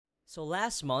So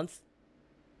last month,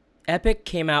 Epic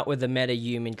came out with the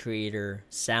Metahuman Creator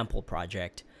sample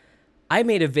project. I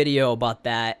made a video about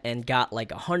that and got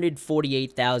like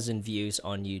 148,000 views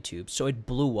on YouTube, so it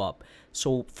blew up.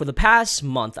 So for the past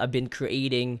month, I've been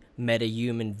creating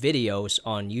Metahuman videos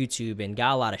on YouTube and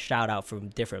got a lot of shout out from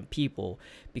different people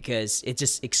because it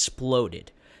just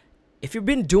exploded. If you've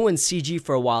been doing CG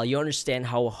for a while, you understand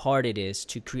how hard it is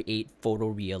to create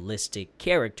photorealistic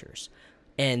characters.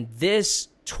 And this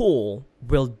tool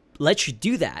will let you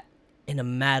do that in a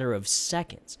matter of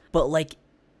seconds. But like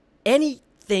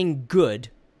anything good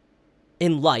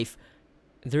in life,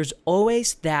 there's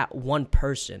always that one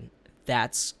person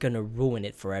that's gonna ruin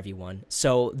it for everyone.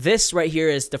 So this right here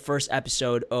is the first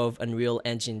episode of Unreal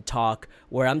Engine Talk,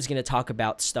 where I'm just gonna talk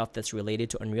about stuff that's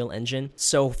related to Unreal Engine.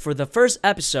 So for the first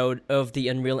episode of the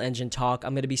Unreal Engine Talk,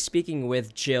 I'm gonna be speaking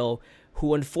with Jill,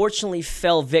 who unfortunately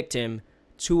fell victim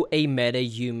to a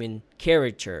metahuman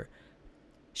character.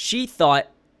 She thought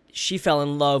she fell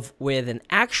in love with an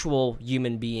actual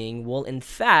human being. Well, in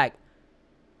fact,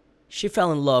 she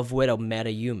fell in love with a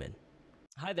metahuman.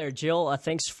 Hi there, Jill.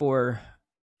 Thanks for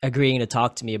agreeing to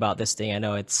talk to me about this thing. I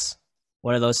know it's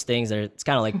one of those things that it's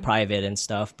kind of like private and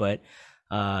stuff, but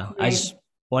I just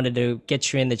wanted to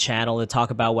get you in the channel to talk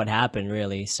about what happened,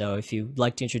 really. So if you'd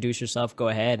like to introduce yourself, go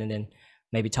ahead and then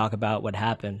maybe talk about what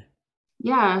happened.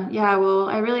 Yeah. Well,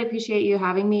 I really appreciate you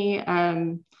having me.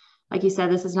 Like you said,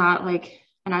 this is not like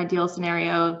an ideal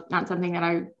scenario, not something that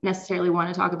I necessarily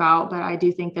want to talk about, but I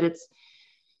do think that it's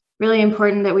really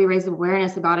important that we raise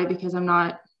awareness about it because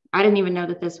I didn't even know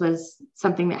that this was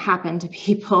something that happened to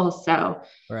people. So,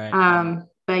 right.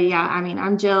 But yeah, I mean,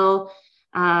 I'm Jill.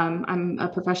 I'm a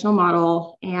professional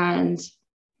model, and,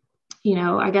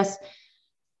 I guess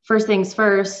first things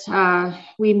first,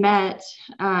 we met,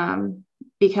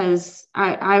 because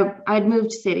I'd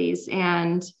moved cities,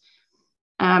 and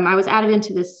I was added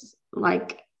into this,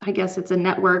 like, I guess it's a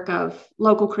network of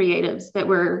local creatives that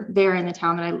were there in the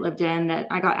town that I lived in that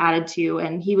I got added to,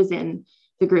 and he was in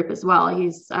the group as well.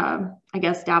 He's, I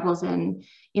guess, dabbles in,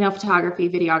 photography,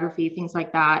 videography, things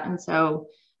like that. And so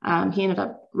he ended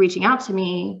up reaching out to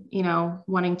me,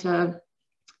 wanting to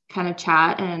kind of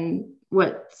chat, and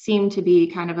what seemed to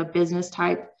be kind of a business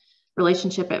type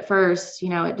relationship at first,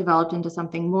 it developed into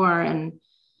something more. And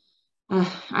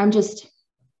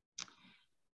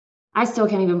I still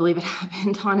can't even believe it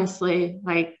happened, honestly.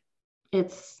 Like,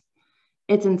 it's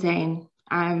insane.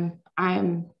 I'm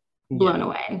blown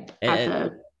away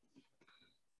at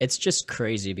it's just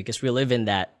crazy because we live in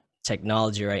that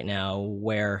technology right now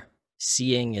where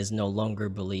seeing is no longer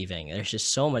believing. There's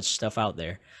just so much stuff out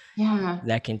there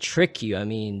that can trick you. I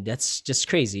mean, that's just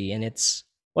crazy. And it's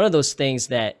one of those things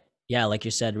that, yeah, like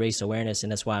you said, raise awareness.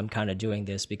 And that's why I'm kind of doing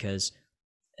this, because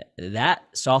that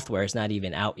software is not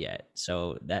even out yet.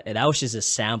 So that was just a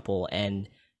sample and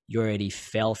you already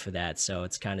fell for that. So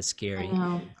it's kind of scary.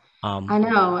 I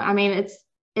know. I mean,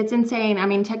 it's insane. I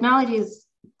mean, technology is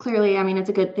clearly, I mean, it's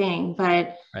a good thing,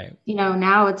 but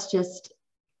now it's just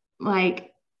like,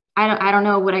 I don't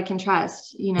know what I can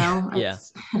trust, Yeah,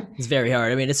 it's very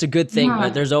hard. I mean, it's a good thing,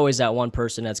 but there's always that one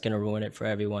person that's going to ruin it for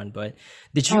everyone. But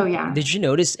did you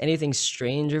notice anything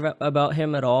strange about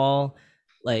him at all?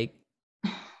 Like,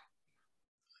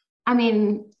 I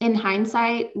mean, in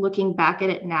hindsight, looking back at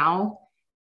it now,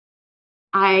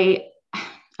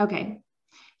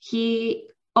 he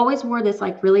always wore this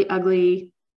like really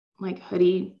ugly, like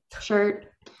hoodie shirt,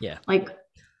 like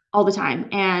all the time.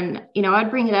 And, I'd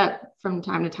bring it up from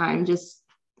time to time, just,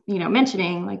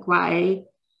 mentioning like, why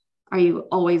are you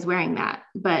always wearing that?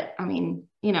 But I mean,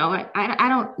 I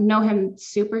don't know him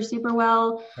super, super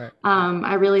well. Right.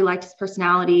 I really liked his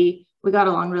personality. We got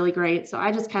along really great. So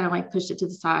I just kind of like pushed it to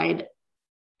the side.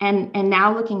 And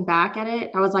now looking back at it,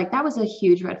 I was like, that was a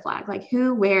huge red flag. Like,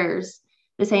 who wears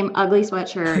the same ugly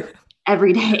sweatshirt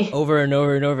every day over and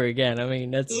over and over again? I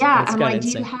mean, that's I'm like,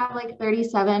 insane. Do you have like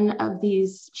 37 of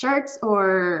these shirts,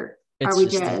 or are we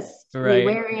just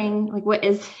wearing, like, what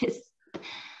is this?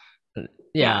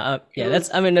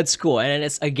 That's cool. And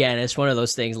it's one of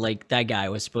those things, like, that guy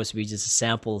was supposed to be just a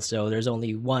sample. So there's only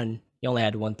he only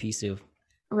had one piece of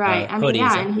I mean,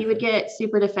 and he would get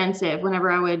super defensive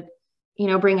whenever I would,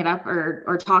 bring it up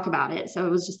or talk about it. So it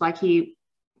was just like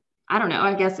I don't know,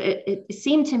 I guess it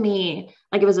seemed to me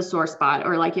like it was a sore spot,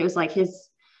 or like it was like his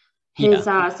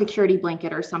security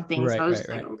blanket or something. So I was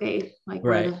like, okay, like,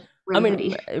 I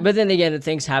mean, but then again,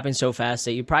 things happen so fast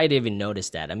that you probably didn't even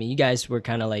notice that. I mean, you guys were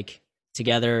kind of like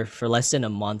together for less than a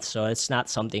month, so it's not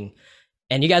something,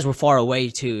 and you guys were far away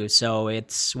too. So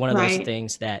it's one of those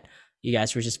things that you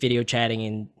guys were just video chatting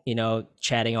and, you know,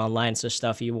 chatting online, so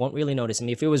stuff, you won't really notice. I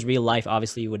mean, if it was real life,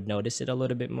 obviously you would notice it a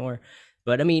little bit more.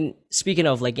 But I mean, speaking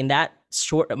of, like, in that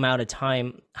short amount of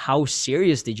time, how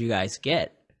serious did you guys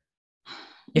get?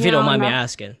 If You you don't know, mind and me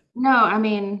that's, asking. no, I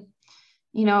mean,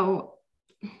 you know,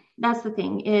 that's the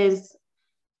thing is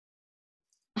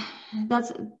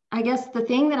that's, I guess the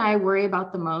thing that I worry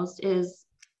about the most is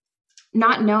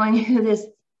not knowing who this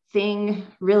thing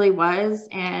really was.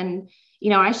 And, you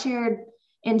know, I shared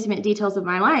intimate details of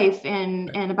my life and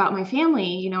about my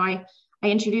family. You know, I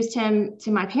introduced him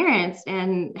to my parents,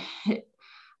 and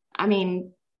I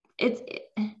mean,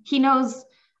 he knows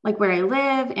like where I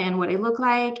live and what I look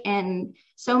like and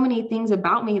so many things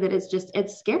about me that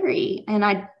it's scary. And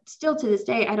I still to this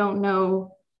day, I don't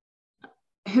know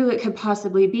who it could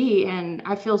possibly be. And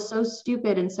I feel so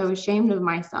stupid and so ashamed of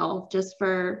myself just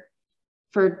for,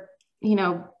 you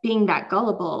know, being that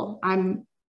gullible.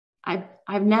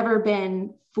 I've never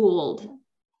been fooled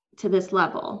to this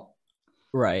level.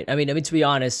 Right. I mean, to be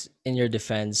honest, in your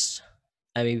defense,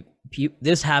 I mean,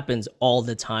 this happens all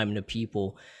the time to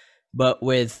people, but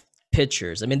with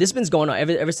pictures. I mean, this has been going on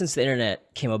ever since the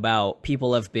internet came about.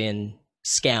 People have been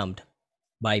scammed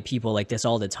by people like this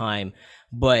all the time.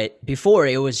 But before,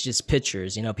 it was just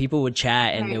pictures. You know, people would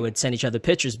chat and they Right. would send each other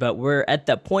pictures. But we're at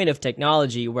the point of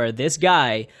technology where this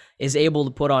guy is able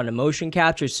to put on a motion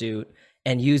capture suit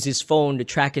and use his phone to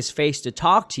track his face to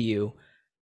talk to you.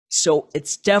 So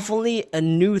it's definitely a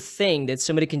new thing that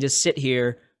somebody can just sit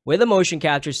here with a motion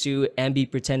capture suit and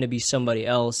pretend to be somebody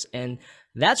else. And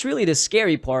that's really the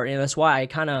scary part. And that's why I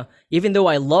kind of, even though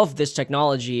I love this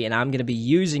technology and I'm going to be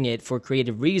using it for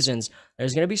creative reasons,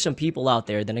 there's going to be some people out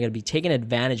there that are going to be taking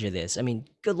advantage of this. I mean,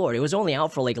 good Lord, it was only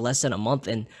out for like less than a month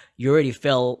and you already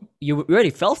fell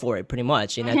for it pretty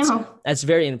much. And I know. that's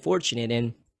very unfortunate.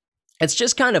 And it's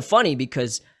just kind of funny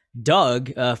because Doug,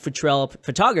 Futrell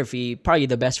Photography, probably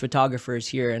the best photographers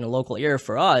here in the local area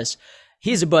for us,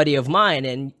 he's a buddy of mine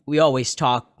and we always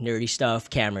talk nerdy stuff,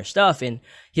 camera stuff. And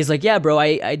he's like, yeah, bro,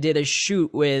 I did a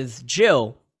shoot with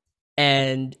Jill.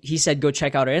 And he said, go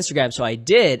check out her Instagram. So I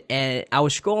did. And I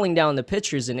was scrolling down the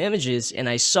pictures and images and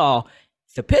I saw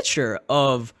the picture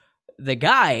of the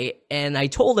guy. And I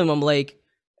told him, I'm like,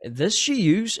 does she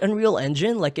use Unreal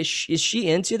Engine? Like, is she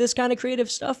into this kind of creative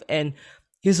stuff? And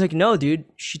he's like, no, dude,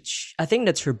 I think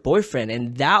that's her boyfriend.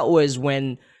 And that was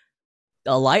when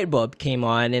a light bulb came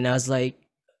on. And I was like,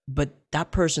 but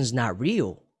that person's not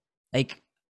real. Like,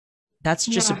 that's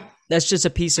just Yeah. that's just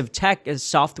a piece of tech, a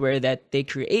software that they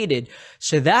created.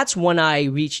 So that's when I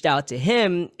reached out to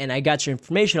him and I got your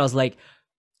information. I was like,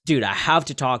 dude, I have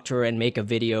to talk to her and make a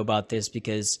video about this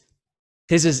because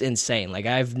this is insane. Like,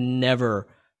 I've never,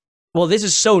 well, this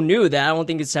is so new that I don't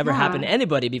think it's ever happened to Yeah.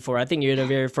 anybody before. I think you're the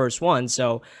very first one.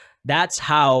 So that's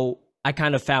how I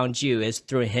kind of found you, is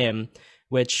through him,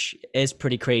 which is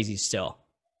pretty crazy still.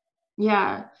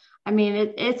 Yeah. I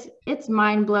mean, it's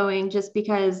mind blowing just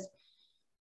because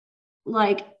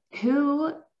like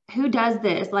who does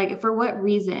this? Like for what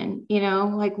reason? You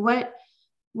know, like what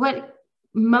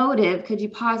motive could you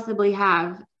possibly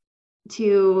have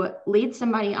to lead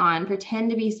somebody on, pretend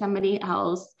to be somebody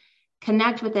else,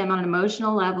 connect with them on an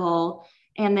emotional level,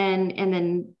 and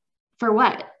then for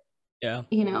what? Yeah.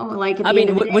 You know, like at I the end mean,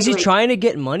 of the day, was he like trying to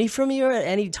get money from you at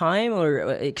any time,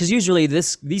 or because usually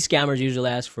these scammers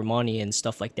usually ask for money and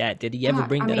stuff like that? Did he ever yeah,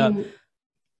 bring I that up? mean,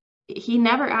 he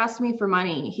never asked me for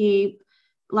money. He,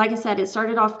 like I said, it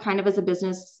started off kind of as a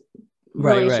business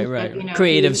Right, relationship. You know,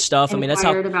 creative he stuff. I mean,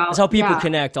 inquired that's how about, people yeah,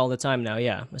 connect all the time now.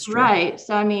 Yeah, that's true. right.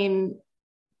 So I mean,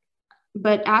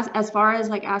 but as far as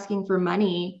like asking for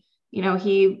money, you know,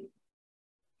 he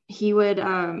would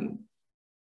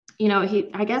you know, he,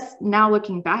 I guess now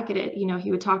looking back at it, you know, he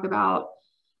would talk about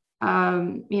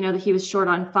you know, that he was short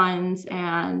on funds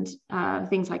and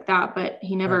things like that, but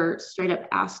he Right, never straight up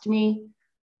asked me.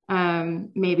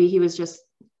 Maybe he was just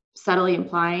subtly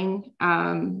implying,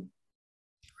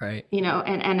 right. you know,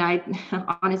 and I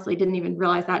honestly didn't even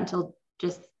realize that until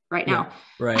just right Yeah, now.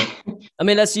 right. I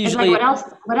mean, that's It's like, what usually, else?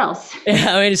 What else?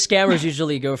 yeah, I mean, scammers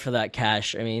usually go for that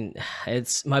cash. I mean,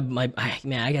 it's man,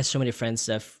 I got so many friends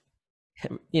that,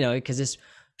 you know, because this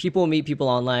people meet people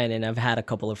online, and I've had a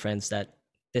couple of friends that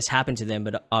this happened to them,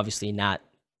 but obviously not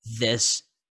this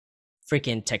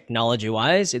freaking technology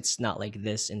wise. It's not like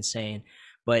this insane.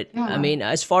 But I Yeah. mean,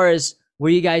 as far as, were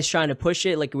you guys trying to push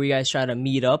it? Like, were you guys trying to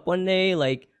meet up one day,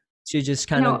 like to just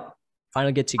You kind of know,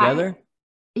 finally get I, together?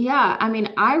 yeah, I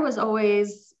mean, I was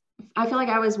always, I feel like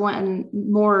I was the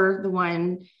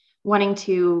one wanting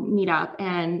to meet up,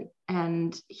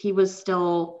 and he was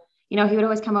still, you know, he would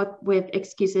always come up with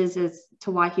excuses as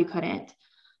to why he couldn't.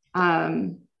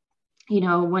 Um, you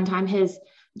know, one time his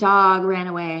dog ran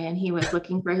away and he was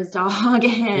looking for his dog, Yeah,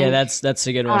 and that's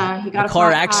a good one. he The got a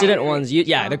car flat accident tire. ones,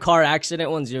 yeah, So, the car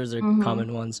accident ones, yours are mm-hmm.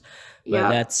 common ones,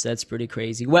 but Yep. that's pretty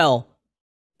crazy. Well,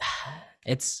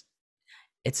 it's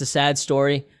a sad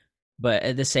story, but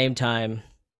at the same time,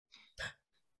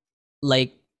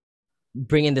 like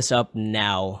bringing this up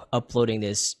now, uploading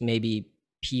this, maybe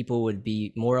people would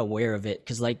be more aware of it,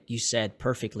 because like you said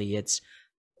perfectly, it's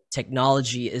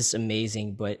technology is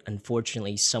amazing, but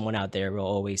unfortunately someone out there will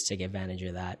always take advantage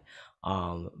of that.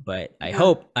 But I Yeah.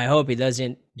 hope it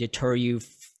doesn't deter you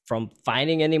from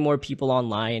finding any more people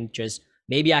online. Just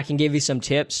maybe I can give you some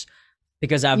tips,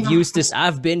 because Yeah.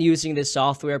 I've been using this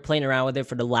software, playing around with it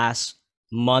for the last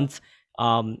month.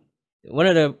 One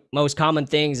of the most common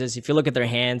things is if you look at their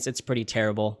hands, it's pretty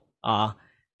terrible.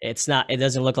 It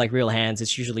doesn't look like real hands.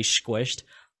 It's usually squished.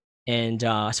 And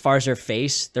as far as their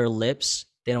face, their lips,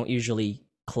 they don't usually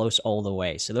close all the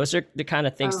way. So those are the kind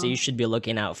of things that you Oh, should be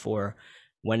looking out for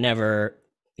whenever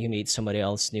you meet somebody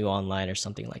else new online or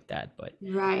something like that. But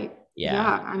right. Yeah.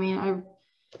 yeah, I mean,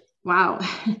 wow.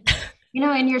 You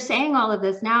know, and you're saying all of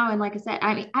this now, and like I said,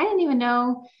 I mean, I didn't even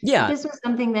know that yeah, this was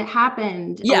something that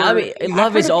happened. yeah. I Or, mean, you know, I've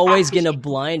love heard is of always gonna catfishing,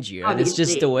 blind you, and it's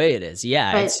just the obviously, way it is.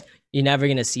 Yeah, but it's you're never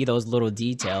gonna see those little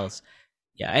details.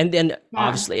 Yeah, and then yeah.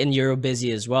 obviously, and you're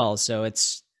busy as well, so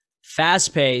it's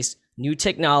fast paced, new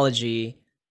technology.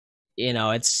 You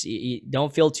know, you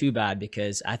don't feel too bad,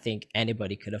 because I think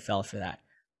anybody could have fell for that.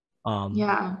 Um,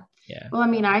 Yeah. yeah. Well, I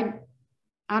mean, I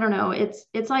don't know. It's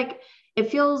like it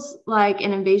feels like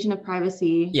an invasion of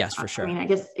privacy. Yes, for I sure. mean, I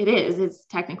guess it is. It's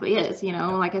technically is, you know,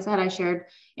 Yeah. like I said, I shared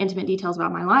intimate details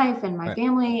about my life and my Right.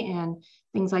 family and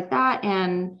things like that.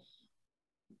 And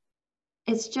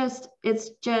it's just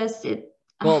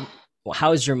Well,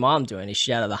 how's your mom doing? Is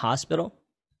she out of the hospital?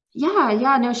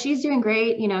 yeah, no, she's doing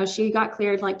great. You know, she got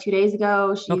cleared like 2 days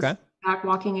ago. Okay, She's back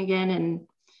walking again. And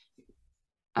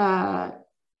uh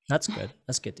that's good.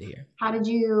 That's good to hear. how did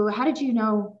you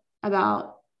know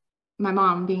about my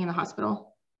mom being in the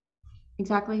hospital?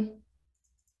 Exactly.